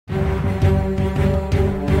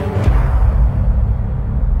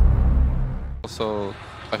so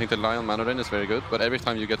I think the Lion mana drain is very good, but every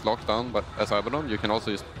time you get locked down as Abaddon, you can also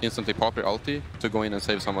just instantly pop your ulti to go in and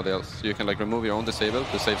save somebody else. So you can like remove your own disable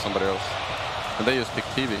to save somebody else. And they just pick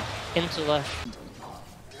TV. Into left.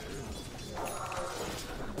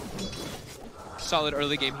 Solid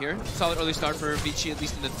early game here. Solid early start for Vici, at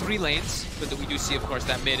least in the 3 lanes. But that we do see, of course,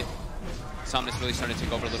 that mid Somnus really starting to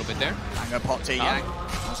take over a little bit there. I'm going to pop to Yang.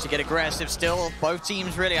 Wants to get aggressive still. Both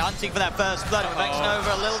teams really hunting for that first blood.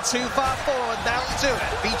 Nova a little too far forward. Down to it.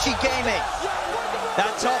 Vici gaming.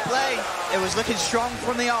 That top lane, it was looking strong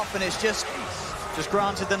from the off, and it's just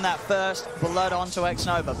granted them that first blood onto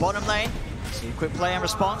X-Nova. Bottom lane, see a quick play in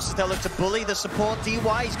response as they'll look to bully the support.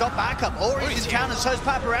 DY, he's got backup. Ori's in counter, so's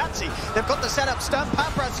Paparazzi. They've got the setup stun.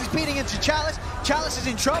 Paparazzi's beating into Chalice. Chalice is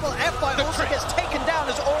in trouble. FY also gets taken down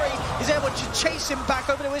as Ori is able to chase him back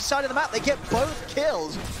over to his side of the map. They get both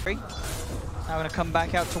kills. Now going to come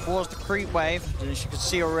back out towards the creep wave. As you can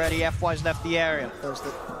see already, FY's left the area.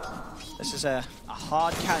 This is a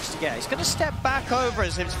hard catch to get. He's going to step back over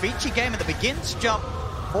as it's Vici game at the begins to jump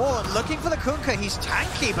forward, looking for the Kunkka. He's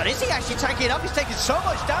tanky, but is he actually tanky enough? He's taking so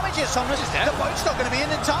much damage here. The boat's not going to be in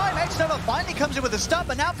time. X-Nova finally comes in with a stun,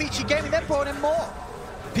 but now Vici gaming, they've brought in more.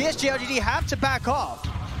 PSG.LGD have to back off.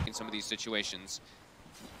 In some of these situations.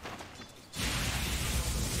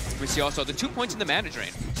 We see also the 2 points in the mana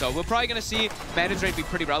drain. So we're probably going to see mana drain be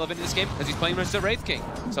pretty relevant in this game because he's playing versus the Wraith King.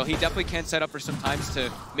 So he definitely can set up for some times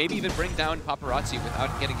to maybe even bring down Paparazzi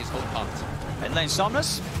without getting his ult popped. Mid lane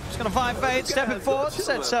Somnus, just going to find Fade, stepping forward,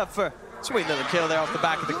 sets up for a sweet little kill there off the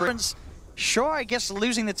back of the Griffins. Sure, I guess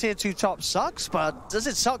losing the tier 2 top sucks, but does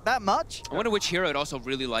it suck that much? I wonder which hero it also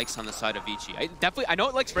really likes on the side of Vici. I know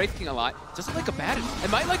it likes Wraith King a lot. Doesn't like Abaddon. It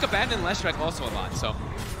might like Abaddon and Leshrac also a lot, so.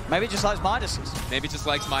 Maybe it just likes Midases. Maybe it just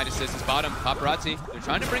likes Midases. His bottom, Paparazzi. They're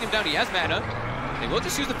trying to bring him down. He has mana. They will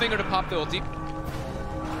just use the finger to pop the ulti.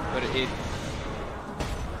 But it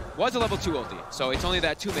was a level 2 ulti, so it's only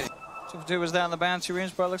that 2 minute. 2 was down the bound, 2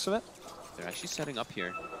 runes by the looks of it. They're actually setting up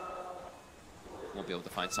here. Won't be able to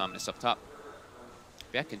find Somnus up top.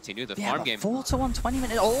 Yeah, continue the farm game. 4 to 1, 20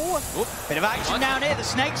 minutes. Oh, bit of action down here. The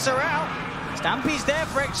snakes are out. Stampy's there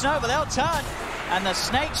for X-Nova. They'll turn, and the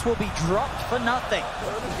snakes will be dropped for nothing.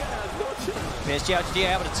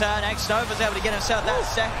 PSG.LGD able to turn. X-Nova's able to get himself that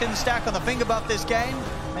second stack on the finger buff this game.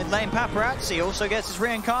 Mid lane Paparazzi also gets his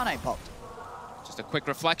reincarnate popped. Just a quick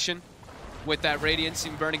reflection with that radiance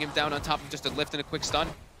and burning him down on top of just a lift and a quick stun.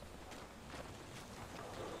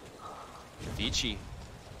 Vici.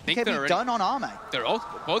 I think they're done on Arme. They're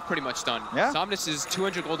both pretty much done. Yeah. Somnus is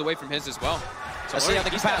 200 gold away from his as well. So let's see how they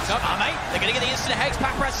can pass up. Arme, they're going to get the instant hex.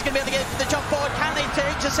 Paparazzi's going to be able to get the jump forward. Can they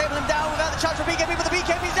disable him down without the chance for BKB? But the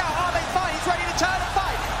BKB's out. Arme's fine. He's ready to turn and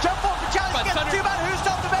fight. Jump forward for Challenge. Gets the 2 man. Who's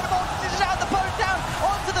stopped the Metamorphosis? Is out. The boat down.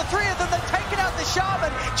 Onto the 3 of them. They're taking out the Shaman.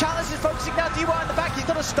 Challenge is focusing now. DY in the back. He's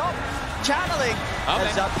got to stop channeling.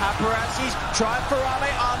 Heads up. Paparazzi's trying for Arme.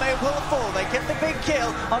 Arme will fall. They get the big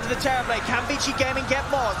kill onto the Terrorblade. Can Vici Gaming get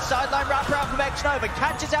more? Sideline wraparound from X-Nova.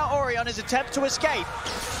 Catches out Ori on his attempt to escape.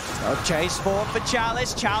 Chase forward for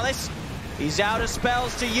Chalice. Chalice, he's out of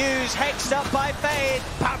spells to use. Hexed up by Fade.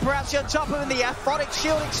 Paparazzi on top of him. The Aphotic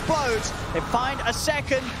Shield explodes. They find a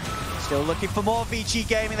second. Still looking for more Vici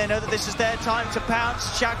Gaming. They know that this is their time to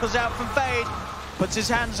pounce. Shackles out from Fade. Puts his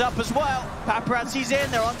hands up as well. Paparazzi's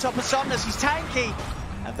in. They're on top of Somnus. He's tanky.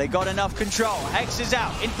 Have they got enough control? Hex is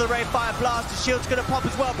out into the Ray Fire Blast. The shield's going to pop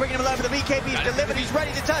as well, bringing him over. The BKB's delivered. He's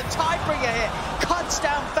ready to turn. Tidebringer here. Cuts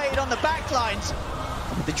down Fade on the backlines.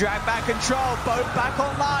 The drag back control, both back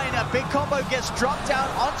online. A big combo gets dropped down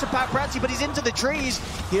onto Paparazzi, but he's into the trees.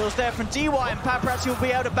 Heals there from DY, and Paparazzi will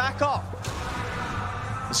be able to back off.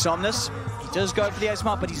 The Somnus, he does go for the Ace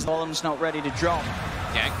Mark, but his volume's not ready to drop.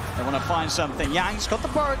 Yang. They want to find something. Yang's got the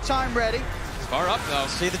borrowed time ready. It's far up though.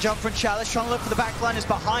 See the jump from Chalice, trying to look for the backline is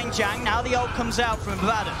behind Jang. Now the ult comes out from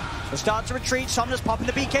Abaddon. They'll start to retreat. Somnus popping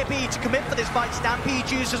the BKB to commit for this fight. Stampede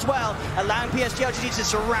used as well, allowing PSG.LGD to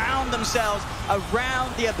surround themselves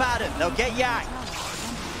around the Abaddon. They'll get Yang.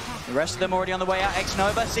 The rest of them already on the way out.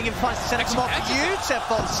 X-Nova singing finds the center.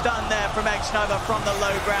 Beautiful stun there from X-Nova from the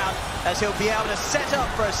low ground as he'll be able to set up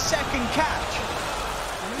for a second catch.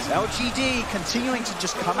 LGD continuing to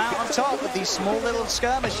just come out on top with these small little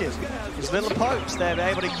skirmishes, these little pokes. They're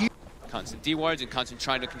able to use constant D-wards and constant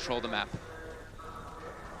trying to control the map.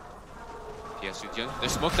 They're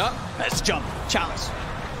smoked up. Let's jump. Chalice.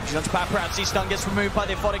 Jumps Paparazzi. Stun gets removed by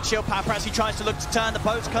the Aphotic Shield. Paparazzi tries to look to turn. The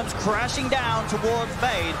post comes crashing down towards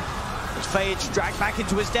Fade. Fade's dragged back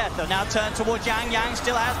into his death. They'll now turn towards Yang. Yang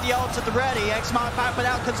still has the ult at the ready. X-Mark back, but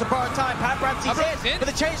out comes the borrowed time. Paparazzi's in, but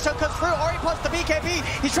the chain still comes through. Ori pops the BKB.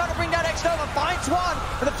 He's trying to bring down X-Nova, finds one,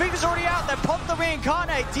 but the finger's already out there. Pop the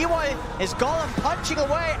reincarnate. DY is Golem punching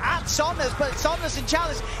away at Somnus, but Somnus and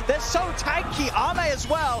Chalice, they're so tanky. Ame as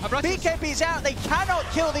well. BKB's out. They cannot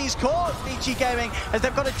kill these cores, Vici Gaming, as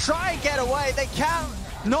they've got to try and get away. They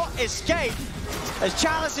cannot escape, as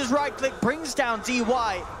Chalice's right click brings down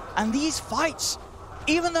DY. And these fights,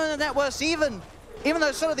 even though the net worth's even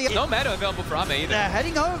though sort of the... No meta available for Ame either. They're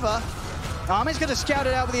heading over. Ame's going to scout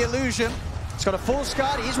it out with the illusion. He's got a full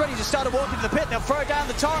Scud. He's ready to start to walk into the pit. They'll throw down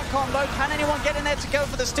the torrent combo. Can anyone get in there to go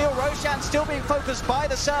for the steal? Roshan still being focused by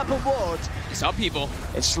the Serpent wards. It's up, people.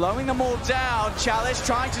 It's slowing them all down. Chalice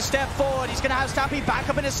trying to step forward. He's going to have Stampy back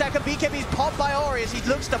up in a second. BKB's popped by Ori as he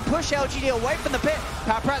looks to push LGD away from the pit.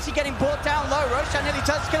 Paparazzi getting brought down low. Roshan nearly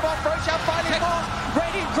turns to get him off. Roshan finally falls.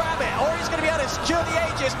 Ready to grab it. Ori's going to be able to secure the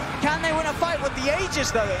Aegis. Can they win a fight with the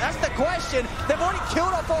Aegis, though? That's the question. They've already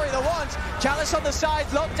killed off Ori the once. Chalice on the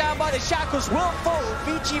sides, locked down by the shackles, will fall.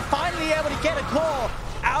 Vici finally able to get a core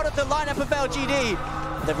out of the lineup of LGD.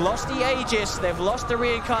 They've lost the Aegis. They've lost the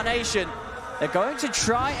reincarnation. They're going to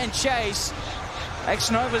try and chase.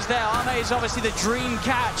 X-Nova's there. Ame is obviously the dream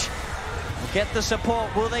catch. Will get the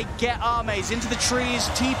support. Will they get Ames into the trees?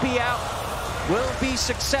 TP out. Will be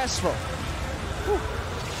successful. Whew.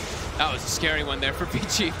 That was a scary one there for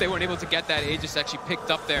Vici. If they weren't able to get that Aegis actually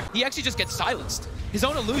picked up there. He actually just gets silenced. His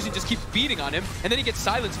own illusion just keeps beating on him, and then he gets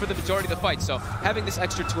silenced for the majority of the fight. So having this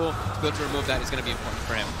extra tool to be able to remove that is going to be important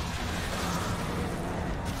for him.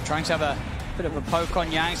 Trying to have a bit of a poke on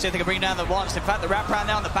Yang, see if they can bring down the once. In fact, the wraparound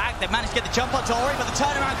now on the back. They've managed to get the jump onto Ori, but the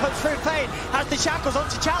turnaround comes through. Fade has the shackles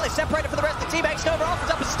onto Chalice, separated from the rest of the team. X-Nova offers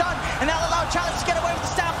up a stun, and now allow Chalice to get away with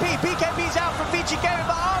the Stampede. BKB's out from Vici Gaming,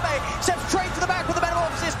 but Ame steps straight to the back with the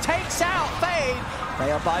Metamorphosis, takes out Fade.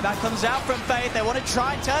 Fail buyback comes out from Fade. They want to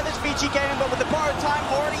try and turn this Vici Gaming, but with the borrowed time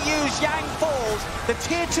already used, Yang falls. The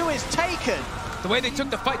tier 2 is taken. The way they took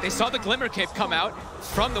the fight, they saw the Glimmer Cape come out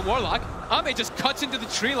from the Warlock. Ame just cuts into the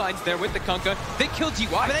tree lines there with the Kunkka. They kill DY.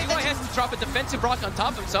 DY has to drop a defensive rock on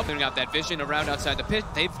top of himself. They've got that vision around outside the pit.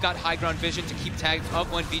 They've got high ground vision to keep tagged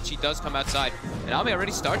of when Vici does come outside. And Ame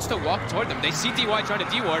already starts to walk toward them. They see DY trying to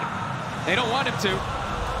D-ward. They don't want him to.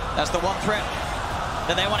 That's the one threat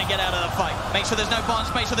that they want to get out of the fight. Make sure there's no bonds,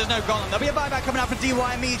 make sure there's no golem. There'll be a buyback coming out for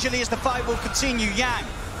DY immediately as the fight will continue. Yang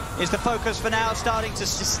is the focus for now, starting to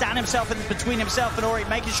stand himself in between himself and Ori,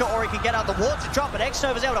 making sure Ori can get out the ward to drop, but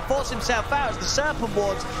X-Nova's able to force himself out as the Serpent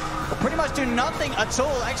wards will pretty much do nothing at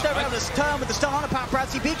all. X-Nova able to turn with the stun on a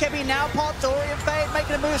Paparazzi. BKB now popped. Ori and Fade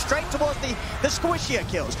making a move straight towards the squishier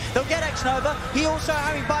kills. They'll get X-Nova. He also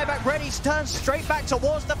having buyback ready, turns straight back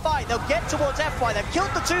towards the fight. They'll get towards FY. They've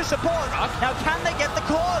killed the 2 supports. Now can they get the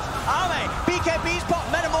cores? Ame, BKB's pop,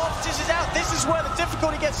 Metamorphosis is out. This is where the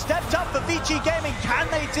difficulty gets stepped up for Vici Gaming. Can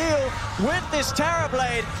they deal with this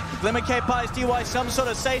Terrorblade? Glimmer Cape buys DY some sort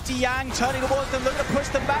of safety. Yang turning towards them, looking to push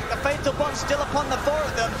them back. The Fatal Bond still upon the 4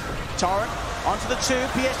 of them. Torrent onto the 2.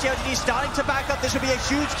 PSG.LGD starting to back up. This would be a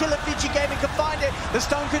huge kill if Vici Gaming can find it. The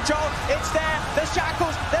stone control, it's there. The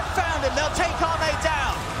shackles, they've found him. They'll take Ame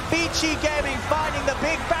down. Vici Gaming finding the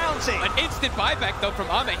big bounty. An instant buyback though from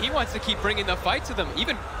Ame. He wants to keep bringing the fight to them.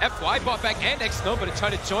 Even FY bought back and X-Nova to try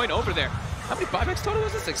to join over there. How many buybacks total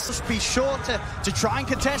was this? Just be sure to try and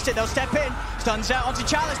contest it. They'll step in. Stuns out onto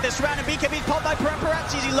Chalice. They're surrounding BKB's popped by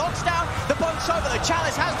Paparazzi as he locks down the boats over. The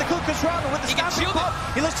Chalice has the Kuka's run with the stamping pop.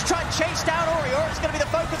 He looks to try and chase down Ori. Ori's going to be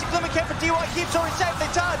the focus. Glimmer Cape for DY keeps Ori safe.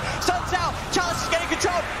 They turn. Stuns out. Chalice is getting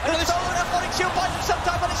control. And the stolen Athletic Shield buys him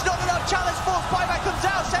sometime, but it's not enough. Chalice falls. Buyback comes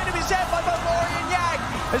out. Saved him his head by both Ori and Yang.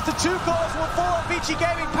 As the 2 cores will fall on Vici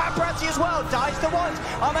Gaming. Paparazzi as well. Dies to once.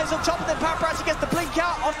 Ame's on top of them. Paparazzi gets the blink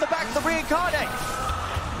out off the back of the reincarnate.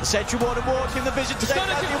 The Sentry Ward and walking the vision to take out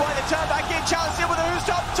DY. They turn back in. Chalice in with a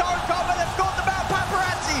who-stop. Torrent combo. They've got the mount.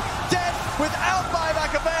 Paparazzi dead without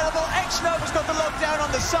buyback available. X-Nova's got the lockdown on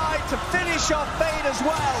the side to finish off Fade as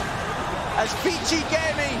well. As Vici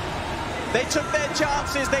Gaming, they took their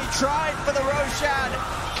chances. They tried for the Roshan,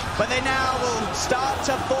 but they now will start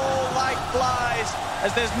to fall like flies as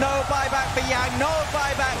there's no buyback for Yang, no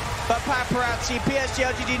buyback for Paparazzi.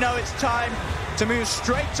 PSG.LGD know it's time to move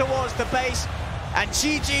straight towards the base. And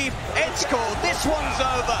GG, it's called. This one's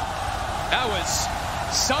over. That was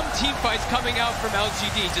some team fights coming out from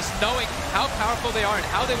LGD, just knowing how powerful they are and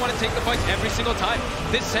how they want to take the fights every single time.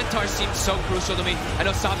 This Centaur seems so crucial to me. I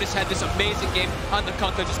know Somnus had this amazing game on the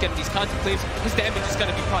Kunkka, just getting these contemplates. His damage is going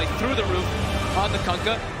to be probably through the roof on the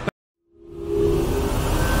Kunkka.